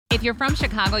If you're from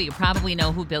Chicago, you probably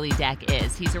know who Billy Dec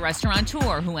is. He's a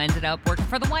restaurateur who ended up working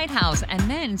for the White House. And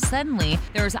then suddenly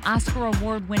there's Oscar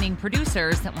award-winning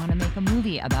producers that want to make a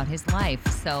movie about his life.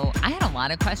 So I had a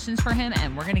lot of questions for him,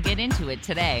 and we're going to get into it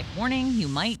today. Warning, you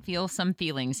might feel some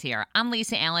feelings here. I'm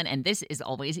Lisa Allen, and this is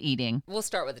Always Eating. We'll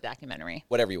start with the documentary.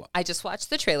 Whatever you want. I just watched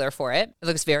the trailer for it. It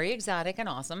looks very exotic and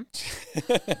awesome.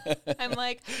 I'm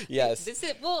like, yes, this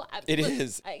is, well, it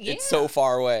is. Yeah. It's so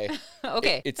far away.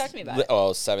 Okay, talk to me about it.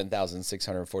 Oh,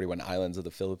 7,641 islands of the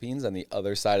Philippines on the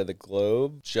other side of the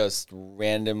globe, just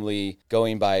randomly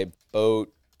going by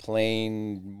boat,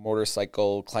 plane,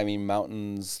 motorcycle, climbing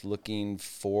mountains, looking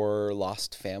for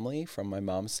lost family from my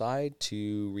mom's side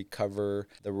to recover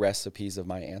the recipes of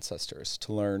my ancestors,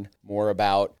 to learn more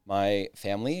about my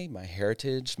family, my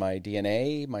heritage, my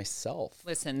DNA, myself.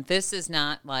 Listen, this is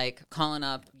not like calling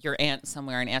up your aunt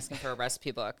somewhere and asking for a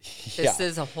recipe book. This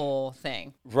is a whole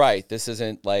thing. Right. This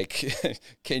isn't like,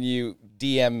 can you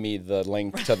DM me the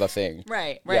link to the thing?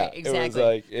 Right, yeah, exactly. It was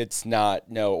like, it's not,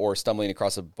 no, or stumbling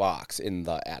across a box in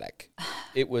the attic.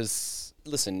 It was,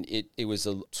 listen, it was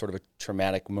a sort of a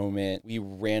traumatic moment. We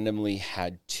randomly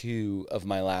had 2 of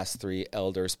my last 3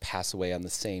 elders pass away on the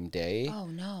same day. Oh,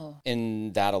 no.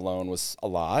 And that alone was a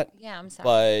lot. Yeah, I'm sorry.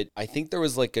 But I think there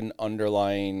was like an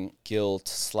underlying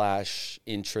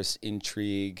guilt/interest,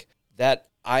 intrigue that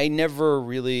I never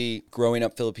really, growing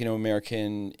up Filipino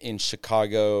American in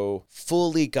Chicago,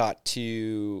 fully got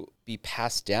to be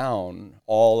passed down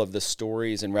all of the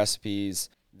stories and recipes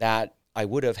that I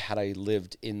would have had I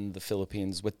lived in the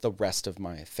Philippines with the rest of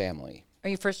my family. Are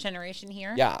you first generation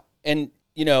here? Yeah. And,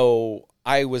 you know,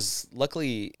 I was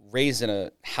luckily raised in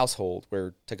a household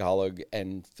where Tagalog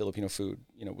and Filipino food,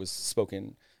 you know, was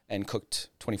spoken and cooked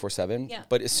 24/7. Yeah.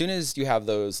 But as soon as you have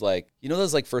those, like, you know,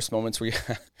 those like first moments where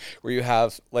you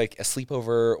have like a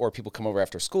sleepover or people come over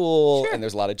after school and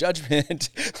there's a lot of judgment,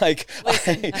 like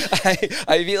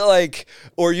I feel like,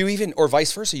 or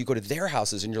vice versa, you go to their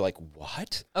houses and you're like,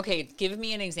 what? Okay, give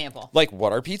me an example. Like,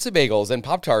 what are pizza bagels and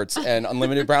Pop-Tarts and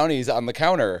unlimited brownies on the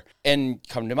counter? And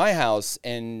come to my house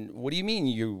and what do you mean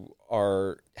you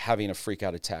are having a freak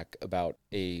out attack about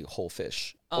a whole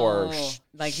fish? Or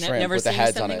like shrimp never with the seen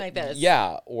heads something on it. like this.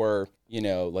 Yeah, or, you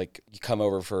know, like you come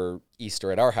over for Easter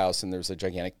at our house and there's a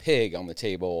gigantic pig on the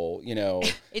table, you know.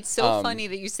 It's so funny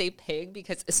that you say pig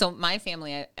because, so my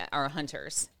family are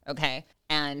hunters, okay?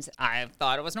 And I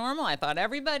thought it was normal. I thought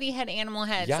everybody had animal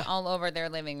heads all over their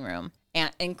living room,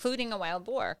 including a wild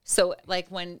boar. So, like,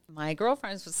 when my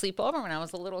girlfriends would sleep over when I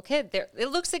was a little kid, it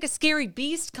looks like a scary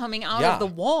beast coming out of the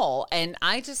wall. And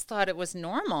I just thought it was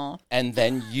normal. And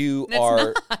then you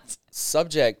are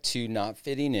subject to not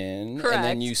fitting in. Correct. And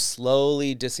then you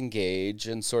slowly disengage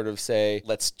and sort of say,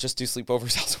 let's just do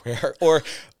sleepovers elsewhere. Or,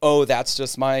 oh, that's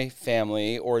just my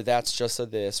family. Or that's just a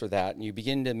this or that. And you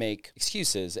begin to make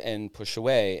excuses and push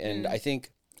away. And I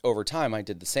think over time, I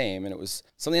did the same, and it was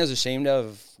something I was ashamed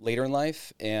of later in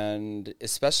life, and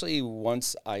especially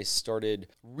once I started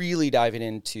really diving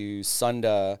into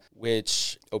Sunda,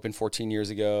 which opened 14 years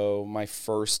ago, my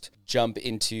first jump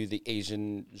into the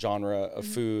Asian genre of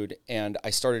food, and I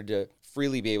started to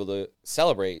freely be able to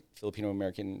celebrate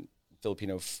Filipino-American,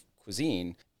 Filipino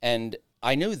cuisine, and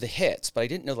I knew the hits, but I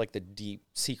didn't know like the deep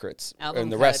secrets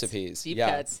and the recipes. Deep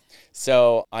cuts.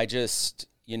 So I just,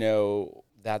 you know,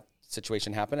 that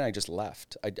situation happened and I just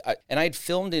left. And I'd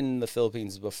filmed in the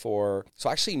Philippines before, so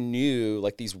I actually knew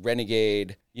like these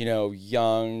renegade, you know,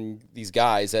 these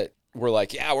guys that were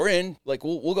like, yeah, we're in. Like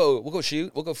we'll go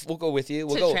shoot. We'll go with you.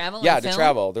 We'll go travel. Yeah, and to film?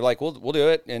 travel. They're like, we'll do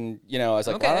it. And you know, I was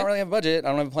like, Okay. well, I don't really have a budget. I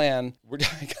don't have a plan.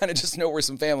 I kind of just know where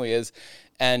some family is,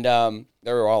 and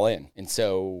they were all in. And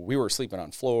so we were sleeping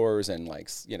on floors and like,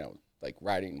 you know, like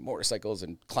riding motorcycles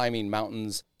and climbing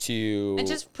mountains to... And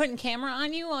just putting camera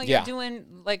on you while you're doing,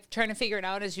 like, trying to figure it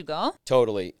out as you go?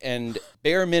 Totally. And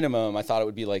bare minimum, I thought it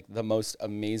would be like the most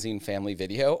amazing family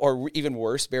video, or even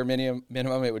worse, bare minimum,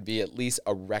 it would be at least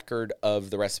a record of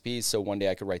the recipes so one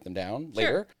day I could write them down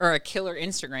later. Or a killer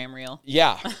Instagram reel.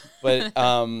 Yeah. But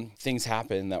things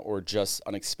happened that were just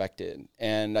unexpected.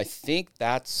 And I think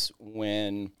that's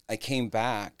when I came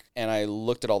back and I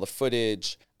looked at all the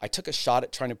footage. I took a shot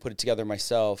at trying to put it together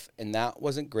myself, and that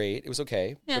wasn't great. It was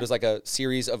okay. Yeah. But it was like a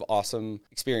series of awesome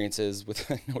experiences with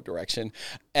no direction.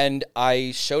 And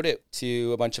I showed it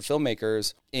to a bunch of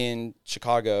filmmakers in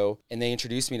Chicago, and they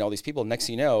introduced me to all these people. Next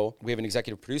thing you know, we have an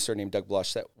executive producer named Doug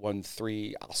Blush that won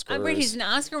 3 Oscars. I mean, he's an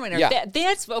Oscar winner. Yeah.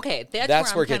 That's okay.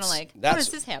 That's where I'm kind of like, how does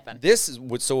this happen? This is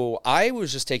what, so I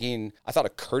was just taking, I thought a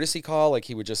courtesy call, like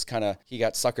he would just kind of, he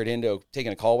got suckered into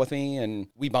taking a call with me, and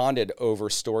we bonded over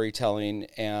storytelling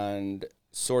and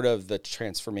sort of the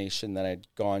transformation that I'd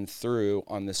gone through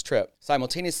on this trip.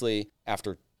 Simultaneously,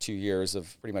 after 2 years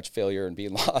of pretty much failure and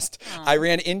being lost, I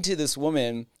ran into this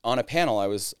woman on a panel. I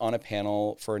was on a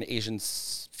panel for an Asian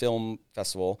film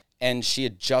festival, and she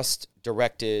had just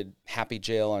directed Happy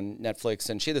Jail on Netflix,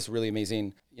 and she had this really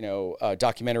amazing,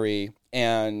 documentary,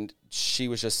 and she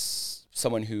was just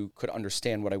someone who could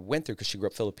understand what I went through because she grew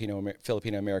up Filipino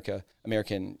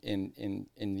American in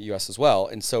the U.S. as well.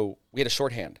 And so we had a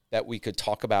shorthand that we could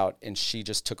talk about, and she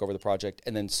just took over the project,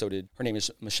 and then so did, her name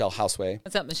is Michelle Houseway.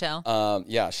 What's up, Michelle?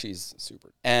 Yeah, she's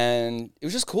super. And it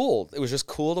was just cool. It was just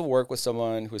cool to work with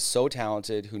someone who was so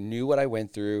talented, who knew what I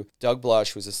went through. Doug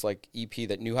Blush was this like EP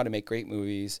that knew how to make great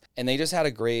movies, and they just had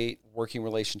a great working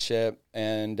relationship,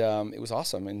 and it was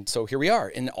awesome. And so here we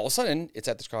are, and all of a sudden it's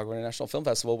at the Chicago International Film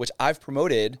Festival, which I've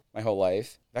promoted my whole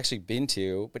life. I've actually been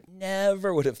to, but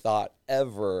never would have thought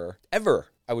ever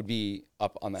I would be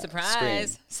up on that screen.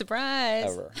 Surprise.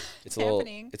 Ever. It's a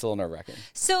little nerve-wracking.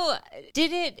 So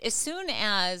did it, as soon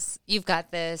as you've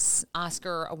got this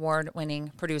Oscar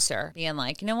award-winning producer being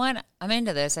like, you know what, I'm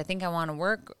into this, I think I want to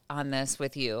work on this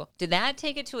with you, did that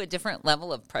take it to a different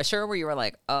level of pressure where you were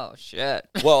like, oh shit,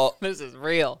 well, this is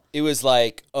real? It was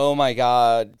like, oh my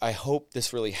God, I hope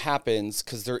this really happens,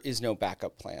 because there is no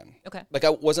backup plan. Okay. Like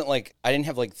I didn't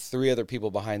have like 3 other people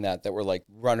behind that were like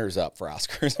runners up for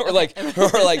Oscars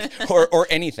or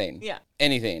anything. Yeah.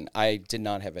 Anything. I did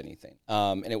not have anything.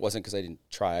 And it wasn't because I didn't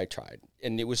try. I tried.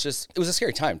 And it was a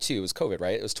scary time too. It was COVID,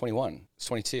 right? It was 21. It was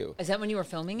 22. Is that when you were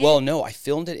filming it? Well, no, I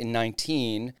filmed it in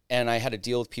 19, and I had a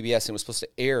deal with PBS, and it was supposed to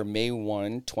air May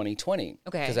 1, 2020.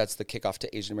 Okay. Because that's the kickoff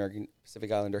to Asian American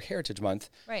Pacific Islander Heritage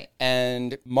Month. Right.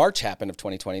 And March happened of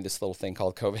 2020. This little thing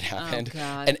called COVID happened. Oh,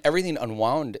 God. And everything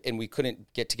unwound, and we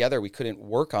couldn't get together. We couldn't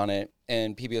work on it.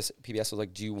 And PBS was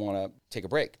like, do you want to take a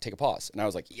break, take a pause? And I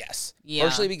was like, yes. Yeah.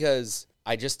 Partially because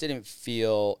I just didn't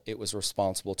feel it was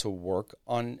responsible to work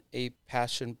on a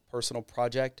passion personal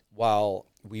project while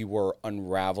we were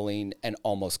unraveling and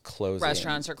almost closing.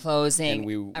 Restaurants are closing.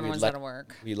 And everyone's out of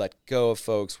work. We let go of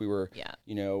folks. We were, Yeah.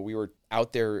 We were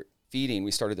out there feeding.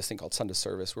 We started this thing called Sunday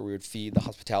Service, where we would feed the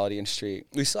hospitality industry.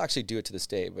 We still actually do it to this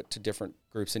day, but to different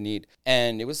groups in need.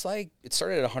 And it was like, it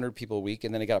started at 100 people a week,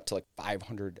 and then it got up to like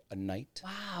 500 a night.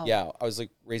 Wow. Yeah. I was like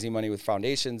raising money with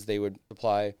foundations. They would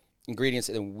supply ingredients,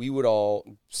 and then we would all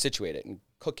situate it and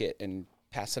cook it and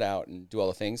pass it out and do all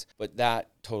the things. But that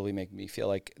totally made me feel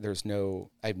like I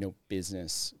have no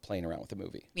business playing around with a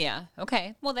movie. Yeah.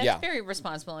 Okay. Well, that's very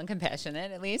responsible and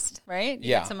compassionate, at least, right?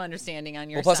 You got some understanding on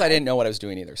your side. Plus, I didn't know what I was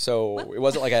doing either. So it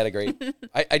wasn't like I had a great,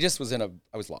 I just was I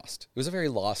was lost. It was a very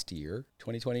lost year,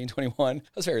 2020 and 21. I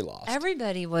was very lost.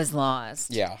 Everybody was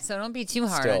lost. Yeah. So don't be too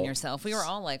hard on yourself. We were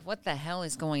all like, what the hell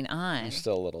is going on? I'm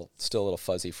still a little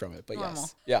fuzzy from it, but Normal.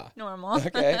 yes. Yeah. Normal.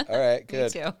 Okay. All right.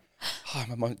 Good. Me too. Oh,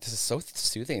 this is so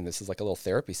soothing. This is like a little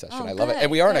therapy session. Oh, I love it. good,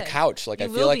 And we are on a good. couch. Like You I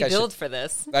feel will like be I billed should. for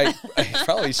this. I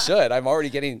probably should. I'm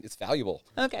already getting. It's valuable.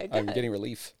 Okay, good. I'm getting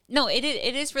relief. No, it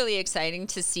is really exciting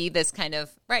to see this kind of,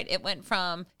 right, it went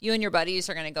from you and your buddies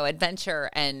are going to go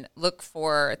adventure and look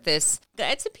for this.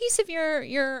 It's a piece of your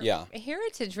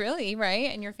heritage, really, right?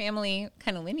 And your family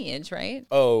kind of lineage, right?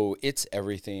 Oh, it's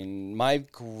everything. My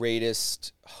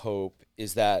greatest hope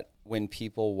is that when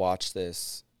people watch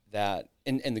this, that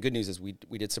and the good news is we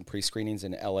did some pre-screenings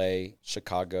in LA,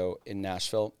 Chicago, in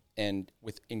Nashville, and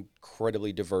with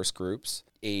incredibly diverse groups,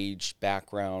 age,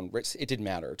 background, it didn't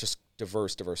matter, just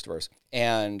diverse.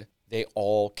 And they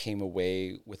all came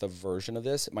away with a version of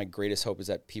this. My greatest hope is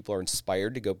that people are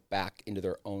inspired to go back into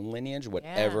their own lineage,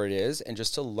 whatever it is, and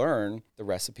just to learn the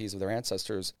recipes of their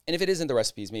ancestors. And if it isn't the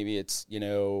recipes, maybe it's,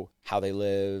 how they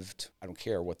lived. I don't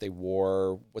care what they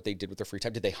wore, what they did with their free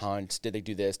time. Did they hunt? Did they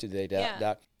do this? Did they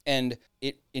that? And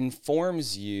it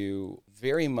informs you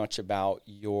very much about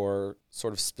your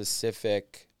sort of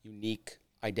specific, unique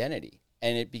identity.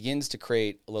 And it begins to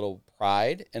create a little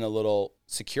pride and a little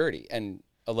security and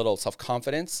a little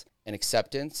self-confidence and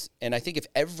acceptance. And I think if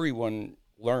everyone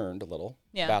learned a little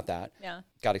about that,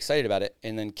 got excited about it,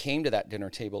 and then came to that dinner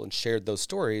table and shared those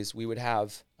stories, we would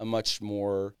have a much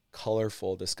more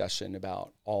colorful discussion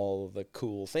about all the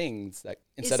cool things that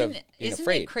instead of being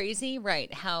afraid. Isn't it crazy,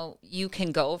 right, how you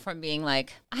can go from being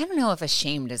like, I don't know if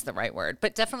ashamed is the right word,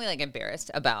 but definitely like embarrassed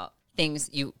about things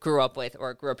you grew up with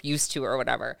or grew up used to or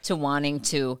whatever, to wanting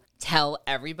to tell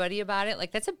everybody about it.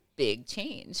 Like, that's a big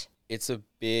change. It's a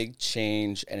big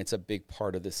change, and it's a big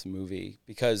part of this movie,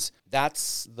 because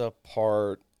that's the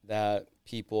part that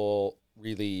people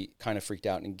really kind of freaked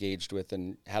out and engaged with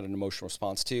and had an emotional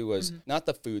response to was not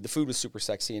the food. The food was super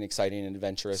sexy and exciting and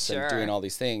adventurous and doing all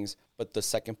these things. But the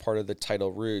second part of the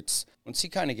title, Roots, once you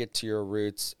kind of get to your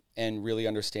roots and really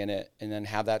understand it and then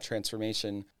have that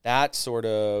transformation, that sort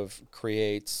of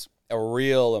creates a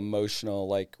real emotional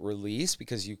like release,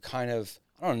 because you kind of,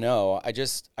 I don't know,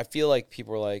 I feel like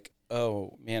people are like,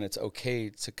 oh man, it's okay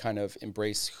to kind of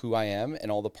embrace who I am and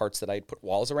all the parts that I put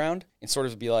walls around and sort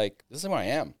of be like, this is who I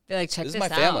am. Be like, check this this is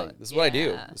my family. out. This is what I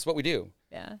do. This is what we do.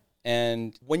 Yeah.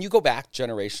 And when you go back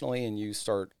generationally and you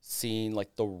start seeing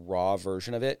like the raw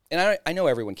version of it, and I know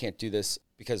everyone can't do this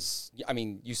because, I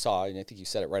mean, you saw, and I think you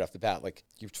said it right off the bat, like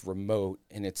it's remote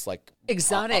and it's like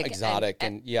exotic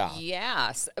and yeah.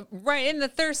 Yes. Right. In the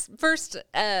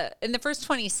first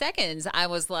 20 seconds, I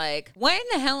was like, what in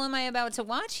the hell am I about to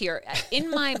watch here? In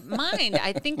my mind,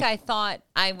 I think I thought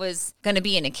I was going to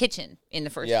be in a kitchen in the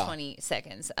first 20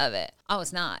 seconds of it. I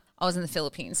was not. I was in the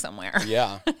Philippines somewhere.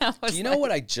 Yeah. Do you know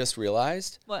what I just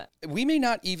realized? What? We may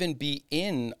not even be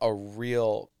in a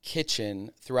real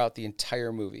kitchen throughout the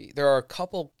entire movie. There are a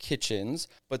couple kitchens,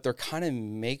 but they're kind of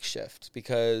makeshift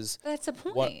because that's a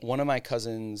point. One of my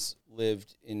cousins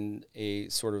lived in a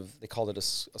sort of, they called it a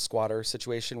squatter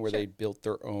situation where they built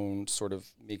their own sort of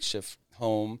makeshift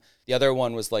home. The other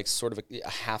one was like sort of a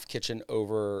half kitchen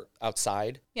over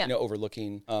outside,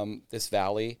 overlooking this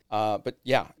valley. But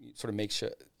yeah, sort of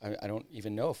makeshift. I don't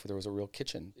even know if there was a real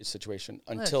kitchen situation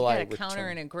until I returned. A counter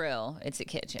and a grill. It's a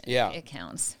kitchen. Yeah, it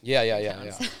counts.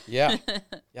 Yeah.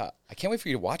 I can't wait for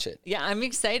you to watch it. Yeah, I'm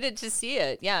excited to see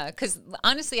it. Yeah, because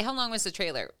honestly, how long was the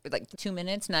trailer? Like 2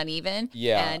 minutes, not even.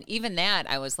 Yeah, and even that,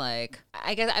 I was like,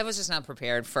 I guess I was just not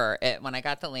prepared for it when I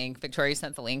got the link. Victoria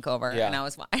sent the link over, and I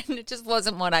was, and it just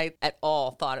wasn't what I at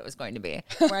all thought it was going to be.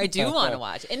 Where I do want to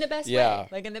watch in the best way,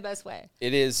 like in the best way.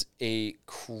 It is a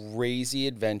crazy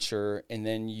adventure, and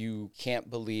then you can't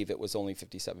believe it was only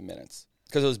 57 minutes.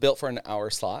 Because it was built for an hour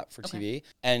slot for TV,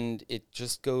 and it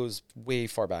just goes way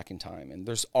far back in time. And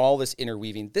there's all this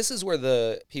interweaving. This is where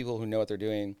the people who know what they're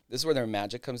doing, this is where their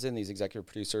magic comes in, these executive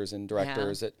producers and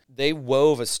directors, that they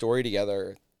wove a story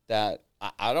together that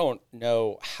I don't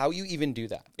know how you even do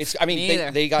that.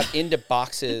 They got into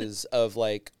boxes of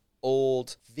like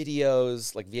old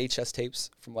videos, like VHS tapes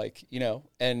from like,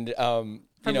 and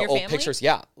from old family? pictures.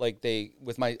 Yeah. Like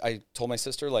I told my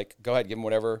sister, like, go ahead, give them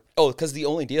whatever. Oh, because the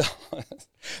only deal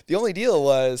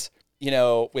was,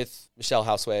 with Michelle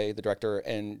Houseway, the director,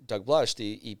 and Doug Blush,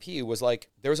 the EP, was like,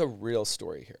 there's a real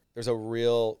story here. There's a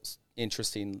real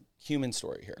interesting human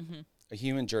story here, a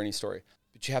human journey story,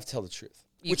 but you have to tell the truth.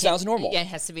 Which sounds normal. Yeah, it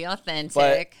has to be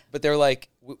authentic. But they're like,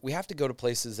 we have to go to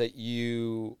places that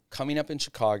you, coming up in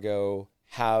Chicago,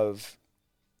 have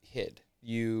hid.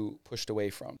 You pushed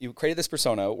away from. You created this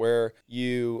persona where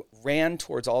you ran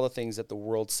towards all the things that the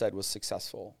world said was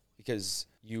successful because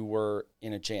you were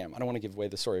in a jam. I don't want to give away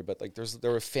the story, but like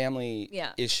there were family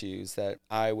issues that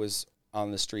I was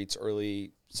on the streets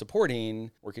early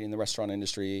supporting, working in the restaurant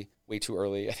industry way too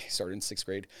early. I think I started in 6th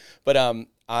grade. But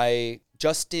I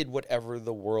just did whatever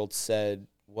the world said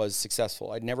was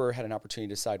successful. I'd never had an opportunity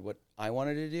to decide what I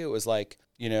wanted to do. It was like,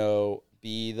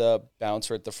 be the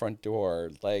bouncer at the front door,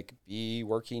 like be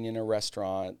working in a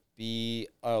restaurant, be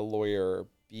a lawyer,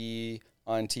 be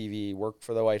on TV, work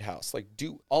for the White House, like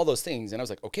do all those things. And I was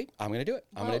like, okay, I'm going to do it.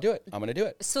 I'm going to do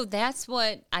it. So that's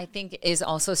what I think is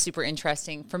also super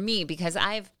interesting for me, because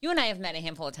you and I have met a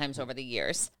handful of times over the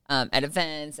years, at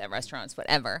events, at restaurants,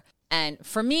 whatever. And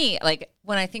for me, like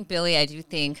when I think Billy, I do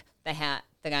think the hat,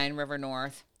 the guy in River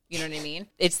North. You know what I mean?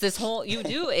 It's this whole,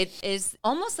 it is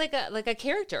almost like a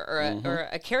character or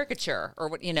a caricature or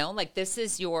what, like this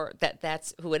is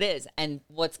that's who it is. And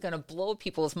what's going to blow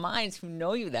people's minds who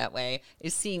know you that way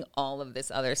is seeing all of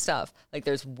this other stuff. Like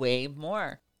there's way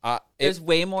more. There's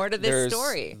way more to this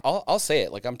story. I'll say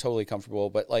it, like I'm totally comfortable,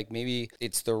 but like maybe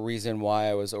it's the reason why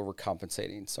I was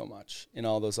overcompensating so much in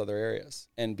all those other areas,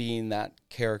 and being that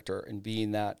character and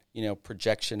being that,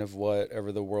 projection of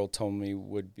whatever the world told me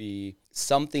would be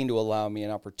something to allow me an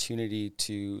opportunity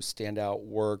to stand out,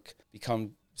 work,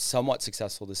 become somewhat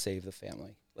successful to save the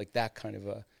family. Like that kind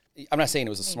of I'm not saying it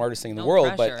was the smartest thing in the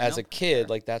world, but as a kid,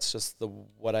 like that's just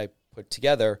what I put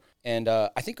together. And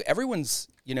I think everyone's,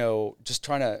 just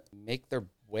trying to make their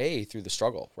way through the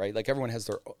struggle, right? Like everyone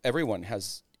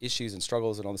has issues and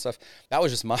struggles and all this stuff. That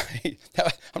was just I'm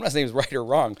not saying it was right or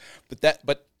wrong, but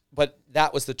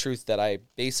that was the truth that I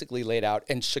basically laid out.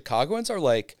 And Chicagoans are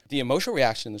like, the emotional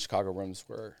reaction in the Chicago rooms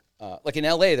were, like in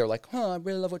LA, they're like, I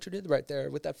really love what you did right there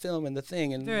with that film and the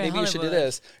thing, and very maybe Hollywood. You should do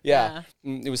this. Yeah.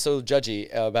 It was so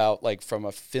judgy about like from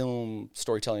a film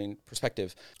storytelling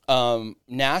perspective.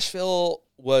 Nashville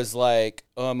was like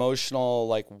emotional,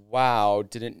 like, wow,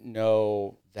 didn't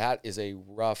know that is a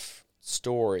rough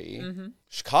story.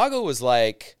 Chicago was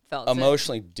like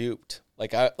emotionally duped.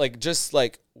 Like just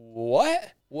like,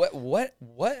 what? What?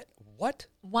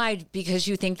 Why? Because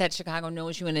you think that Chicago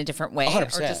knows you in a different way,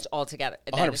 100%. or just altogether?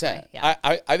 100%. Yeah.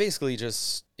 I basically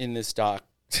just in this doc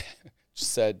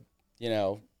just said,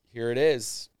 here it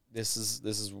is. This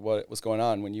is what was going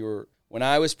on when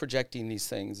I was projecting these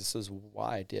things. This is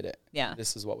why I did it. Yeah.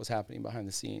 This is what was happening behind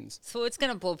the scenes. So it's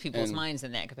going to blow people's minds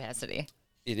in that capacity.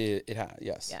 It is.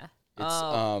 Yes. Yeah.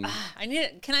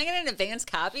 It's, Can I get an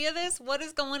advanced copy of this? What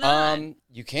is going on?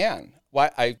 You can. Why?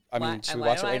 I mean, should we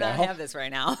watch it right now? Why do I not have this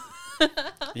right now?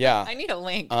 Yeah. I need a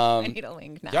link. I need a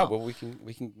link now. Yeah. Well, we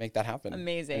can make that happen.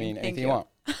 Amazing. I mean, Thank anything you want.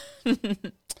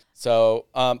 So,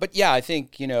 but yeah, I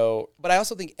think, but I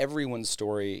also think everyone's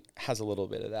story has a little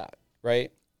bit of that,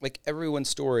 right? Like everyone's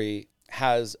story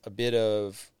has a bit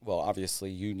of, well,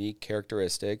 obviously unique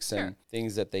characteristics and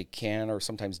things that they can or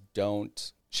sometimes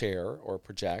don't share or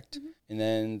project. Mm-hmm. And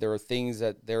then there are things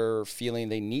that they're feeling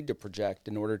they need to project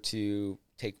in order to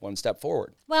take one step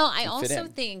forward. Well, I also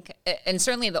think, and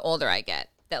certainly the older I get,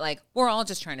 that like we're all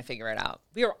just trying to figure it out.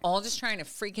 We are all just trying to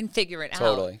freaking figure it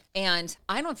out. And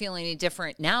I don't feel any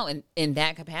different now in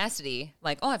that capacity.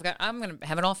 Like, I'm gonna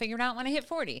have it all figured out when I hit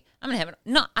 40. I'm gonna have it.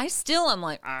 No, I still am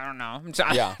like, I don't know. I'm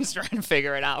just trying to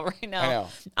figure it out right now. I know.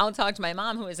 I'll talk to my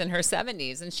mom who is in her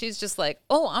 70s, and she's just like,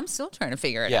 I'm still trying to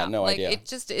figure it out. No idea. It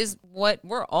just is what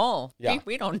we're all. Yeah.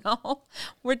 We don't know.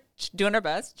 We're doing our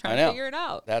best trying to figure it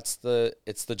out. It's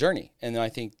the journey, and I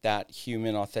think that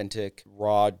human, authentic,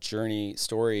 raw journey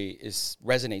story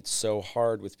resonates so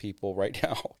hard with people right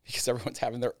now because everyone's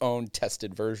having their own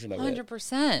tested version of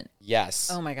 100%. Yes.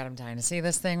 Oh my God, I'm dying to see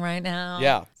this thing right now.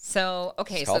 Yeah. So,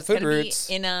 okay, it's going to be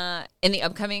in the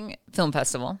upcoming film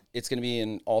festival. It's going to be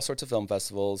in all sorts of film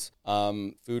festivals.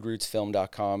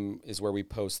 Foodrootsfilm.com is where we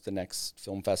post the next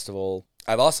film festival.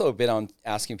 I've also been on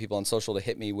asking people on social to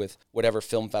hit me with whatever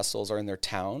film festivals are in their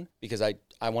town because I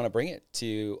want to bring it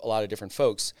to a lot of different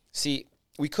folks. See,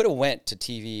 we could have went to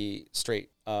TV straight.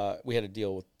 We had a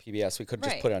deal with PBS. We could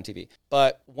have just put it on TV.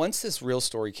 But once this real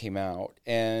story came out,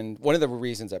 and one of the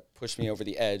reasons that pushed me over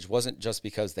the edge wasn't just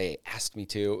because they asked me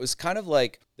to. It was kind of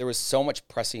like there was so much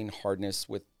pressing hardness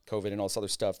with COVID and all this other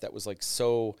stuff that was like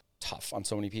so tough on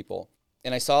so many people.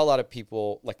 And I saw a lot of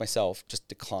people like myself just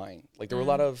decline. Like there were a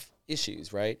lot of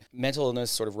issues, right? Mental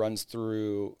illness sort of run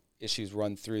through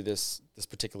this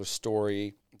particular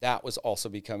story. That was also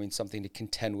becoming something to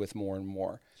contend with more and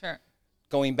more. Sure.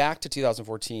 Going back to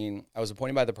 2014, I was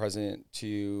appointed by the president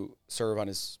to serve on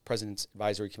his President's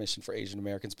Advisory Commission for Asian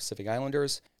Americans Pacific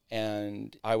Islanders.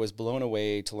 And I was blown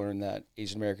away to learn that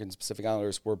Asian Americans Pacific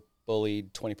Islanders were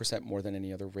bullied 20% more than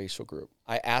any other racial group.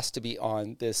 I asked to be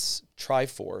on this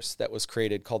tri-force that was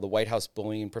created called the White House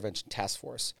Bullying Prevention Task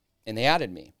Force. And they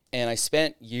added me. And I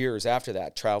spent years after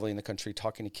that traveling the country,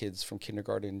 talking to kids from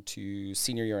kindergarten to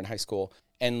senior year in high school.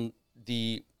 And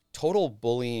the total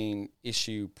bullying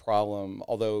issue problem,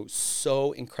 although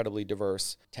so incredibly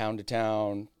diverse, town to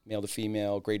town, male to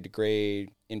female, grade to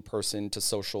grade, in person to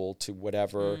social to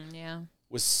whatever,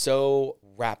 was so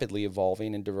rapidly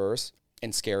evolving and diverse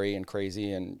and scary and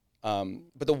crazy. And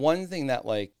but the one thing that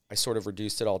like I sort of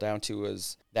reduced it all down to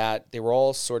was that they were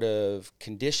all sort of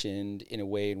conditioned in a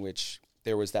way in which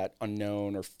there was that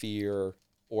unknown or fear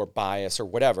or bias or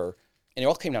whatever. And it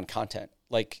all came down to content.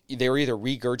 Like they were either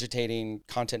regurgitating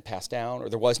content passed down or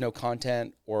there was no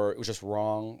content or it was just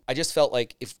wrong. I just felt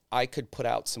like if I could put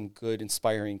out some good,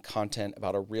 inspiring content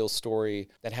about a real story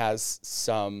that has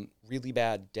some really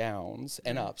bad downs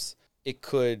and ups, it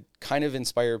could kind of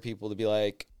inspire people to be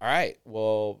like, all right,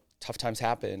 well, tough times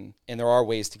happen and there are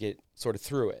ways to get sort of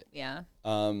through it. Yeah.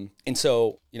 And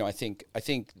so, I think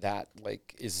that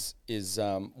like is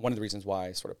one of the reasons why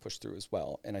I sort of pushed through as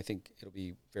well. And I think it'll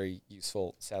be very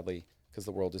useful, sadly, because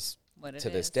the world is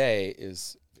this day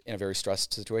is in a very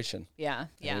stressed situation. Yeah.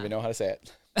 I don't even know how to say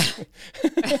it.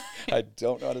 I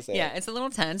don't know how to say it. Yeah, it's a little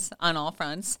tense on all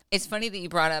fronts. It's funny that you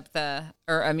brought up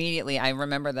immediately I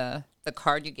remember the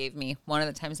card you gave me one of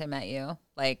the times I met you.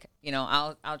 Like,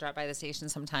 I'll drop by the station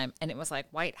sometime and it was like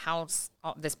White House,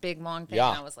 this big long thing.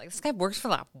 Yeah. And I was like, this guy works for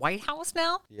the White House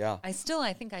now? Yeah. I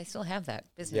think I still have that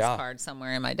business card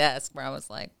somewhere in my desk where I was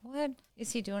like, what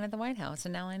is he doing at the White House?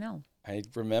 And now I know. I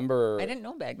remember. I didn't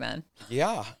know back then.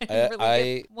 Yeah. I didn't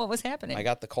really get what was happening. I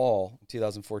got the call in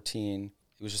 2014.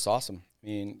 It was just awesome. I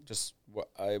mean, it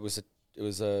was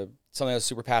something I was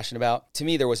super passionate about. To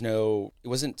me, it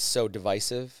wasn't so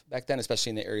divisive back then,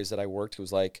 especially in the areas that I worked. It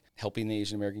was like helping the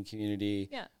Asian American community.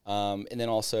 Yeah. And then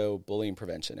also bullying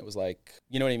prevention. It was like,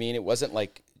 you know what I mean? It wasn't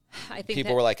like I think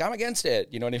people were like, I'm against it.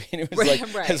 You know what I mean? It was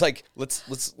Right. it's like,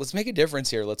 let's make a difference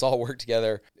here. Let's all work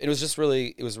together. It was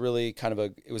really kind of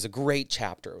it was a great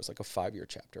chapter. It was like a 5-year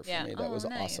chapter for me. That was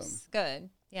nice. awesome. Good.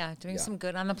 Yeah. Doing some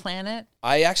good on the planet.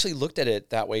 I actually looked at it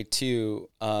that way too,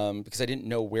 because I didn't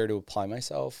know where to apply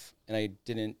myself. And I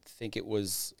didn't think it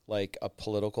was like a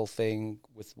political thing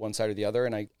with one side or the other.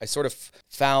 And I sort of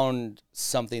found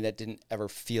something that didn't ever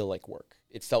feel like work.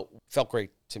 It felt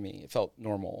great to me. It felt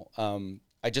normal.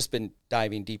 I'd just been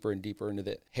diving deeper and deeper into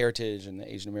the heritage and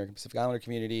the Asian American Pacific Islander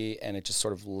community, and it just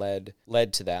sort of led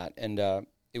to that. And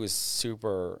it was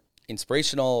super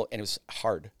inspirational, and it was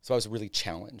hard. So I was really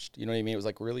challenged. You know what I mean? It was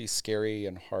like really scary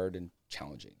and hard and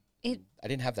challenging. I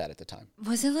didn't have that at the time.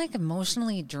 Was it like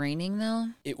emotionally draining though?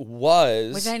 It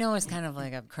was. Which I know is kind of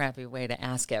like a crappy way to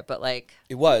ask it, but like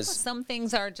it was. Some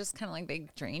things are just kind of like they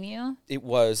drain you. It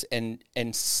was, and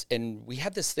we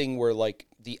had this thing where like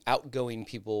the outgoing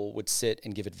people would sit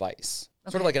and give advice.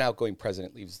 Okay. Sort of like an outgoing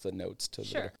president leaves the notes to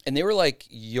the, and they were like,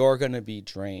 "You're going to be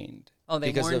drained." Oh,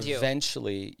 they warned you. Because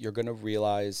eventually you're going to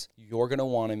realize you're going to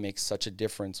want to make such a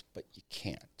difference, but you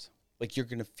can't. Like you're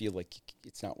going to feel like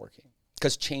it's not working.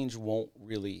 Because change won't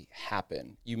really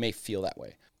happen. You may feel that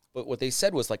way. But what they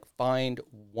said was like, find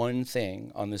one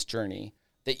thing on this journey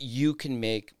that you can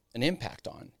make an impact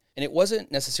on. And it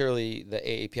wasn't necessarily the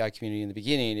AAPI community in the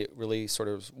beginning. It really sort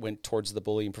of went towards the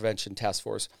bullying prevention task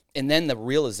force. And then the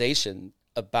realization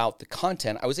about the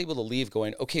content, I was able to leave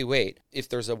going, okay, wait, if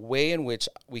there's a way in which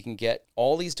we can get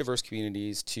all these diverse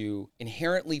communities to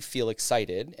inherently feel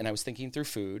excited, and I was thinking through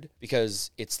food,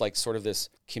 because it's like sort of this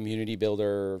community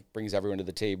builder, brings everyone to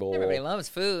the table. Everybody loves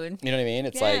food. You know what I mean?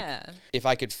 It's like, if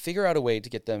I could figure out a way to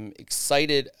get them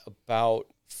excited about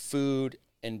food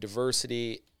and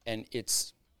diversity and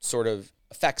its sort of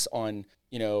effects on,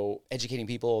 you know, educating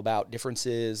people about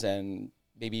differences and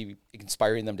maybe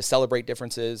inspiring them to celebrate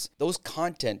differences. Those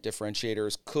content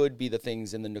differentiators could be the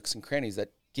things in the nooks and crannies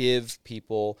that give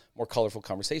people more colorful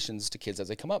conversations to kids as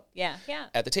they come up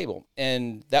at the table.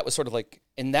 And that was sort of like,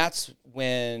 and that's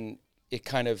when it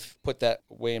kind of put that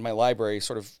way in my library,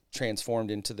 sort of transformed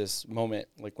into this moment,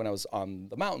 like when I was on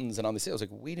the mountains and on the city, I was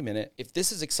like, wait a minute, if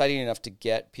this is exciting enough to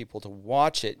get people to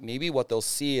watch it, maybe what they'll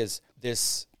see is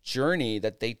this journey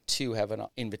that they too have an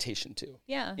invitation to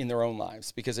in their own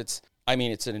lives, because it's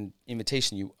an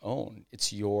invitation you own.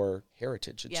 It's your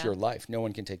heritage. It's your life. No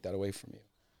one can take that away from you.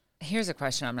 Here's a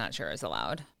question I'm not sure is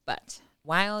allowed, but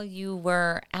while you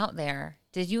were out there,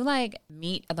 did you like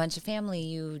meet a bunch of family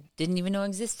you didn't even know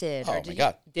existed? Oh my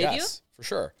God. Did you? For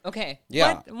sure. Okay.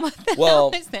 Yeah. What the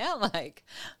hell is that like?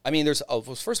 I mean, first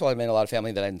of all, I met a lot of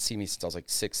family that hadn't seen me since I was like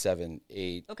 6, 7,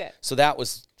 8. Okay. So that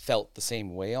felt the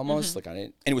same way almost. Like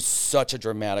and it was such a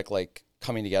dramatic, like,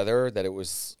 coming together that it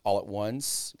was all at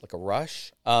once, like a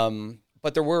rush.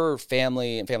 But there were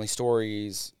family and family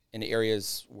stories in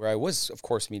areas where I was, of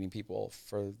course, meeting people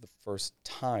for the first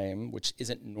time, which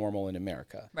isn't normal in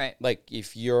America. Right. Like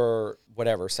if you're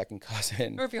whatever, second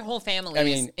cousin. Or if your whole family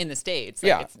is in the States.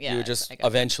 Like you would just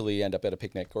eventually end up at a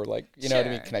picnic or like, you know what I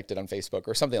mean, connected on Facebook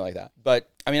or something like that. But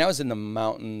I mean, I was in the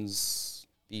mountains,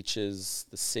 beaches,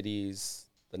 the cities,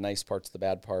 the nice parts, the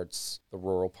bad parts, the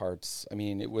rural parts. I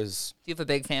mean, it was... Do you have a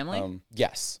big family?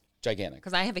 Yes. Gigantic.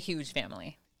 Because I have a huge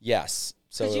family. Yes.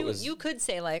 So you could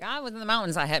say, like, I was in the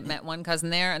mountains. I had met one cousin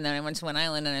there, and then I went to an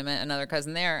island, and I met another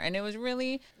cousin there, and it was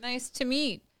really nice to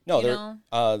meet. No,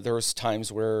 there was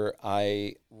times where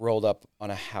I rolled up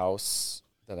on a house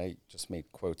that I just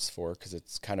made quotes for because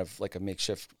it's kind of like a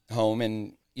makeshift home,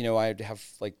 and, you know, I'd have,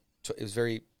 like, it was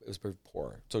very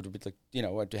poor. So it would be like, you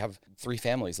know, I'd have 3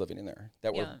 families living in there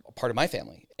that were a part of my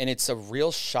family. And it's a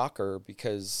real shocker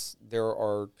because there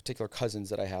are particular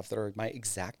cousins that I have that are my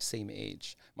exact same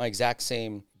age, my exact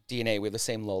same DNA. We have the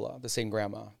same Lola, the same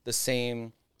grandma, the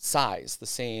same size, the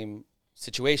same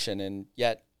situation. And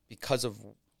yet, because of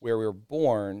where we were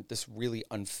born, this really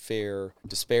unfair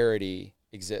disparity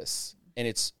exists. And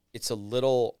it's a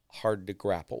little hard to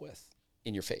grapple with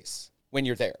in your face when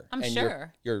you're there. I'm and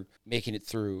sure. You're making it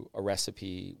through a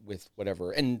recipe with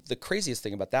whatever. And the craziest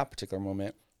thing about that particular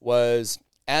moment was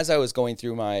as I was going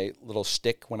through my little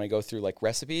shtick when I go through like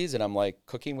recipes and I'm like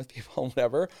cooking with people and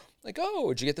whatever, like, oh,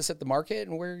 did you get this at the market?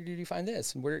 And where did you find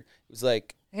this? And where it was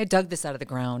like, I dug this out of the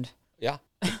ground. Yeah.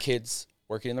 The kids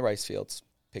working in the rice fields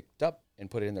picked up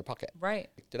and put it in their pocket. Right.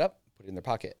 Picked it up, put it in their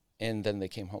pocket. And then they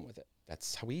came home with it.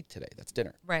 That's how we eat today. That's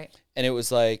dinner. Right. And it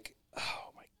was like,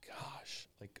 oh my gosh,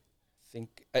 like,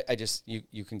 I just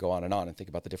you can go on and think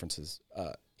about the differences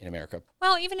in America.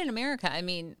 Well, even in America, I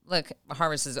mean, look,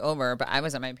 harvest is over, but I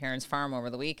was at my parents' farm over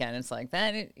the weekend. It's like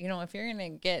that, if you're going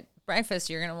to get breakfast,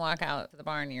 you're going to walk out to the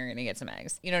barn and you're going to get some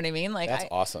eggs. You know what I mean? Like, That's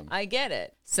awesome. I get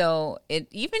it. So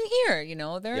even here,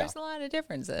 there's a lot of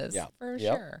differences for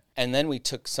sure. And then we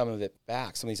took some of it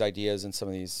back, some of these ideas and some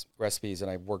of these recipes. And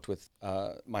I worked with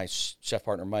my chef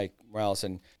partner, Mike Morales,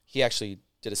 and he actually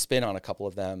did a spin on a couple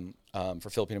of them for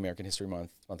Filipino American History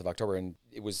Month of October. And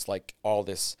it was like all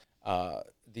this,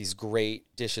 these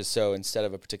great dishes. So instead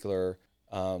of a particular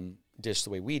dish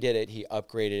the way we did it, he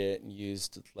upgraded it and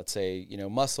used, let's say,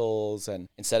 mussels, and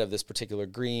instead of this particular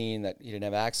green that he didn't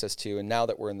have access to. And now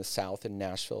that we're in the South in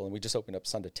Nashville, and we just opened up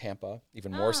Sun to Tampa,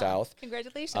 even more south.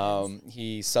 Congratulations.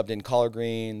 He subbed in collard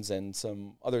greens and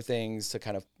some other things to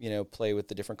kind of, play with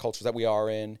the different cultures that we are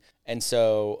in. And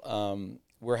so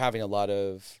we're having a lot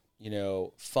of,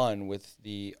 fun with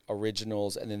the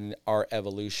originals and then our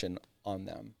evolution on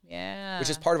them. Yeah. Which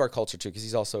is part of our culture too, because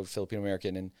he's also Filipino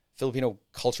American, and Filipino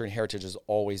culture and heritage has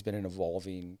always been an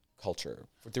evolving culture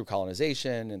through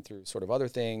colonization and through sort of other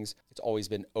things. It's always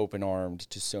been open-armed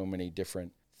to so many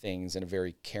different things in a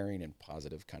very caring and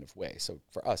positive kind of way. So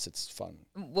for us, it's fun.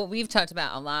 What we've talked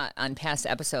about a lot on past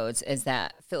episodes is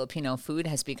that Filipino food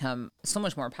has become so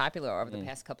much more popular over the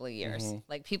past couple of years. Mm-hmm.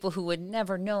 Like people who would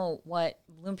never know what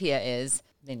lumpia is,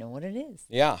 they know what it is.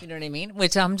 Yeah. You know what I mean?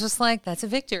 Which I'm just like, that's a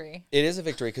victory. It is a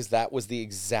victory because that was the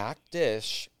exact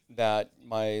dish that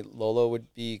my Lolo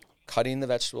would be cutting the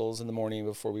vegetables in the morning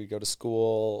before we go to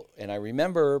school. And I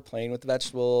remember playing with the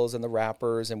vegetables and the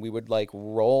wrappers, and we would like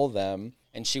roll them,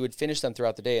 and she would finish them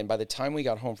throughout the day. And by the time we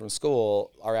got home from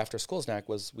school, our after school snack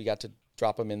was we got to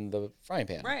drop them in the frying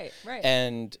pan. Right.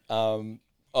 And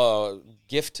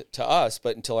gift to us,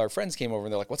 but until our friends came over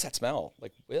and they're like, "What's that smell?"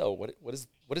 Like, "Will, what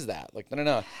is that?" Like,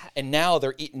 no. And now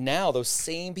they're eating. Now those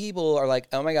same people are like,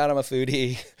 "Oh my God, I'm a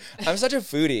foodie. I'm such a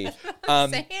foodie."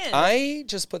 I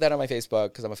just put that on my Facebook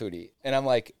because I'm a foodie, and I'm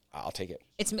like, I'll take it.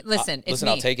 It's me. Listen, me.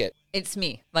 I'll take it. It's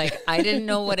me. Like I didn't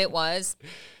know what it was.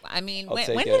 I mean, when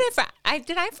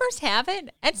did I first have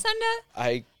it at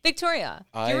Sunda? Victoria.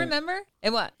 Do you remember?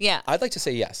 It what? Yeah. I'd like to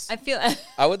say yes.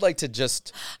 I would like to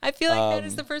just. I feel like that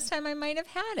is the first time I might have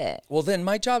had it. Well, then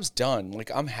my job's done.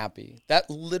 Like I'm happy. That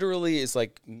literally is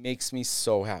like makes me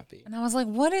so happy. And I was like,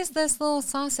 what is this little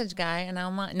sausage guy? And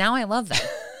now I love that.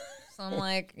 So I'm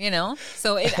like,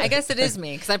 so I guess it is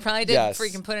me because I probably did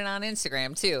freaking put it on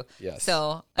Instagram too. Yes.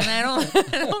 So, and I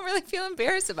don't really feel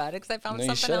embarrassed about it because I found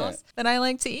something else that I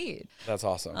like to eat. That's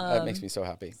awesome. That makes me so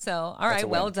happy. So, all right,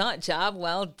 well done. Job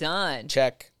well done.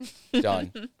 Check.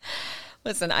 Done.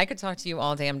 Listen, I could talk to you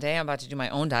all damn day. I'm about to do my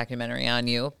own documentary on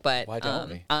you, but why don't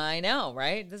we? I know,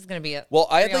 right? This is going to be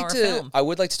I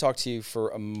would like to talk to you for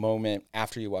a moment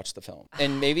after you watch the film,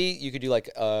 and maybe you could do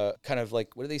like kind of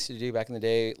like what did they used to do back in the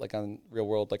day, like on Real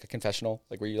World, like a confessional,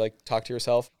 like where you like talk to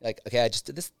yourself, like, okay, I just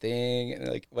did this thing, and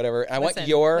like whatever. And I want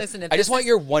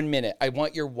your 1 minute. I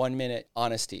want your 1 minute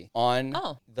honesty on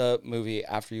the movie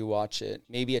after you watch it,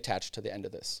 maybe attached to the end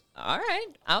of this. All right,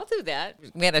 I'll do that.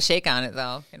 We had a shake on it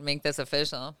though, and make this official.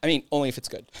 I mean, only if it's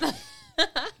good.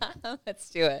 Let's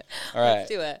do it. All right. Let's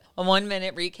do it. A 1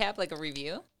 minute recap, like a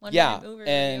review.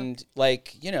 And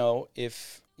like,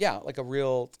 like a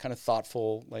real kind of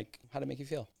thoughtful, like how to make you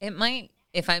feel. It might,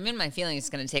 if I'm in my feelings, it's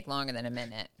going to take longer than a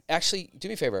minute. Actually, do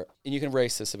me a favor, and you can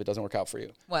erase this if it doesn't work out for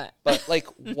you. What? But like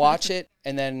watch it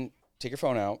and then take your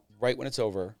phone out right when it's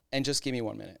over and just give me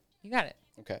 1 minute. You got it.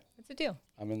 Okay. What's the deal?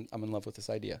 I'm in love with this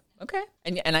idea. Okay.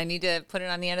 And I need to put it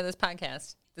on the end of this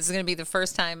podcast. This is going to be the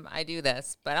first time I do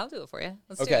this, but I'll do it for you.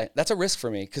 Let's do it. That's a risk for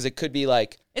me because it could be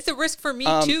like... It's a risk for me,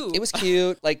 too. It was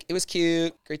cute. It was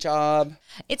cute. Great job.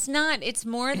 It's not. It's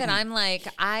more that I'm like,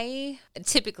 I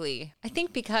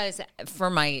think because for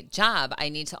my job, I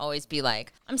need to always be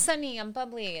like, I'm sunny, I'm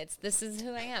bubbly. This is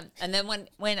who I am. And then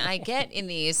when I get in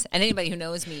these, and anybody who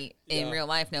knows me in real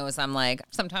life knows I'm like,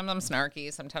 sometimes I'm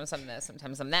snarky, sometimes I'm this,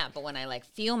 sometimes I'm that. But when I like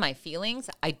feel my feelings,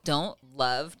 I don't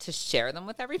love to share them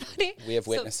with everybody. We have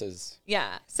witnesses.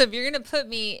 Yeah. So if you're going to put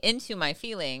me into my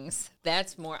feelings,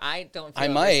 that's more, I don't feel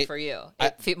might for you.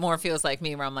 It more feels like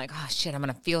me where I'm like, oh shit, I'm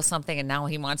going to feel something and now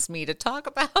he wants me to talk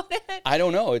about it. I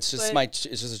don't know. It's just it's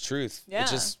just the truth. Yeah.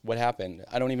 It's just what happened.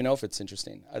 I don't even know if it's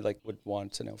interesting. I would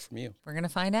want to know from you. We're going to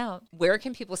find out. Where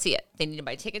can people see it? They need to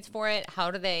buy tickets for it.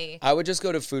 How do they? I would just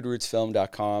go to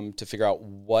foodrootsfilm.com to figure out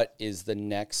what is the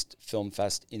next film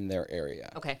fest in their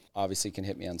area. Okay. Obviously you can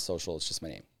hit me on social. It's just my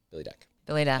name, Billy Dec.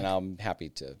 Billy Dec. And I'm happy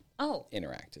to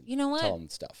interact and you know what? tell them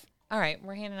stuff. All right,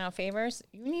 we're handing out favors.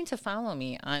 You need to follow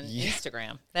me on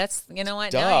Instagram. That's, you know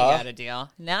what? Duh. Now you got a deal.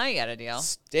 Now you got a deal.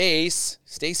 Stace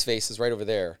face is right over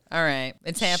there. All right,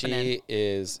 it's happening. She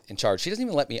is in charge. She doesn't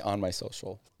even let me on my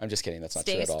social. I'm just kidding. That's not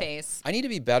true at all. Face. I need to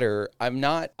be better.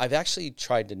 I've actually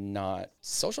tried to not.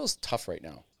 Social's tough right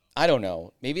now. I don't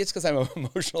know. Maybe it's because I'm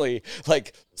emotionally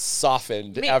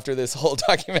softened after this whole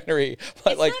documentary.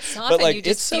 But not softened, you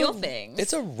just feel things.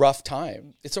 It's a rough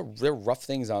time. There are rough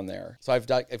things on there. So I've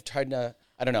tried to.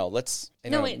 I don't know.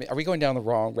 Are we going down the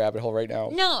wrong rabbit hole right now?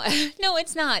 No,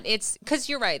 it's not. It's because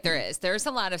you're right. There's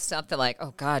a lot of stuff that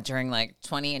oh God, during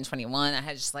 20 and 21, I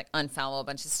had to just unfollow a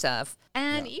bunch of stuff.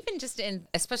 And even just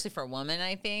especially for a woman,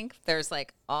 I think there's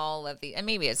all of and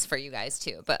maybe it's for you guys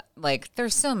too, but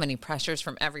there's so many pressures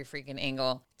from every freaking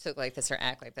angle to look like this or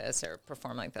act like this or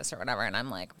perform like this or whatever. And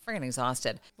I'm freaking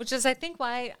exhausted, which is I think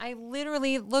why I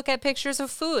literally look at pictures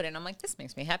of food and I'm this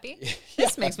makes me happy.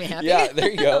 This makes me happy. Yeah, there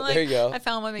you go. There you go. I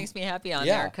found what makes me happy on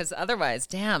there because otherwise,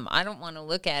 damn, I don't want to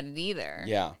look at it either.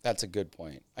 Yeah, that's a good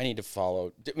point. I need to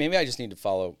follow. Maybe I just need to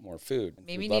follow more food.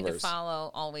 Maybe you need to follow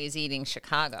Always Eating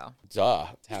Chicago. Duh,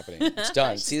 it's happening. It's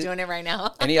done. She's doing it right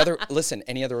now. Any other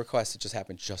requests? It just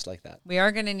happened just like that. We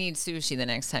are going to need sushi the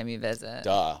next time you visit.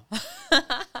 Duh.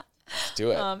 Let's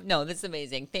do it. No, this is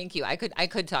amazing. Thank you. I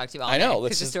could talk to you all I know.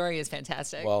 because the story is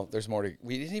fantastic. Well, there's more to.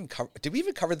 We didn't even cover. Did we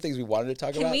even cover the things we wanted to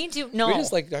talk about? Can we do? No. We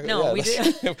just no, we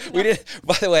did. We did.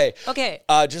 By the way. Okay.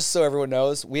 Just so everyone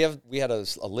knows, we had a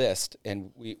list,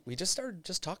 and we just started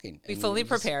just talking. We fully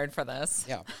prepared for this.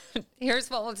 Yeah. Here's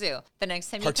what we'll do. The next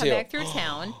time you come back through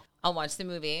town, I'll watch the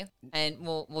movie, and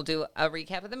we'll do a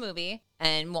recap of the movie,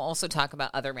 and we'll also talk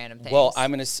about other random things. Well, I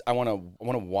want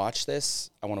to watch this.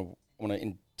 I want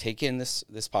to take in this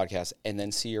podcast and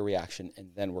then see your reaction,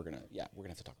 and then we're gonna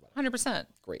have to talk about it. 100%.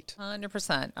 Great.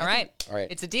 100%. All right.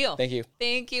 It's a deal. Thank you.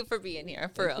 Thank you for being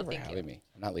here. For real. Thank you for having me.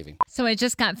 I'm not leaving. So I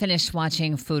just got finished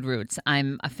watching Food Roots.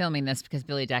 I'm filming this because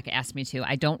Billy Dec asked me to.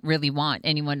 I don't really want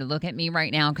anyone to look at me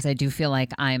right now because I do feel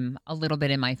like I'm a little bit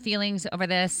in my feelings over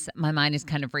this. My mind is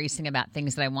kind of racing about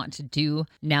things that I want to do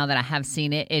now that I have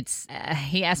seen it.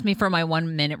 He asked me for my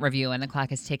 1 minute review and the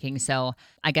clock is ticking. So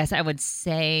I guess I would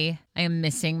say I am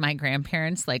missing my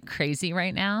grandparents like crazy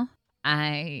right now.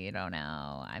 I don't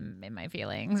know. I'm in my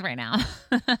feelings right now.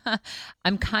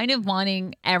 I'm kind of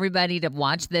wanting everybody to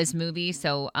watch this movie.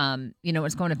 So,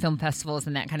 it's going to film festivals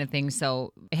and that kind of thing.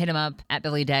 So hit him up at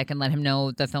Billy Dec and let him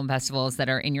know the film festivals that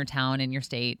are in your town, in your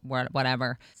state,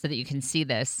 whatever, so that you can see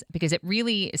this. Because it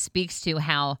really speaks to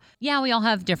how, we all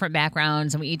have different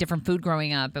backgrounds and we eat different food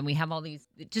growing up and we have all these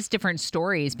just different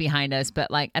stories behind us.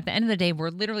 But at the end of the day, we're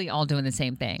literally all doing the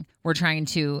same thing. We're trying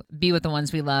to be with the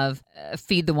ones we love,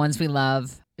 feed the ones we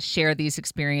love, share these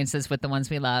experiences with the ones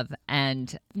we love.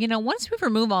 And, once we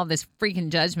remove all this freaking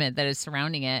judgment that is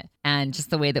surrounding it and just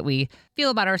the way that we feel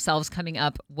about ourselves coming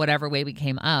up, whatever way we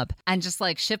came up, and just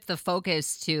shift the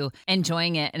focus to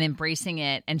enjoying it and embracing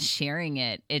it and sharing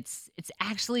it, it's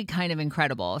actually kind of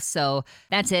incredible. So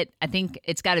that's it. I think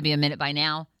it's got to be a minute by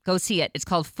now. Go see it. It's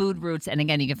called Food Roots. And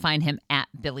again, you can find him at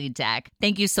Billy Dec.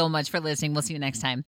 Thank you so much for listening. We'll see you next time.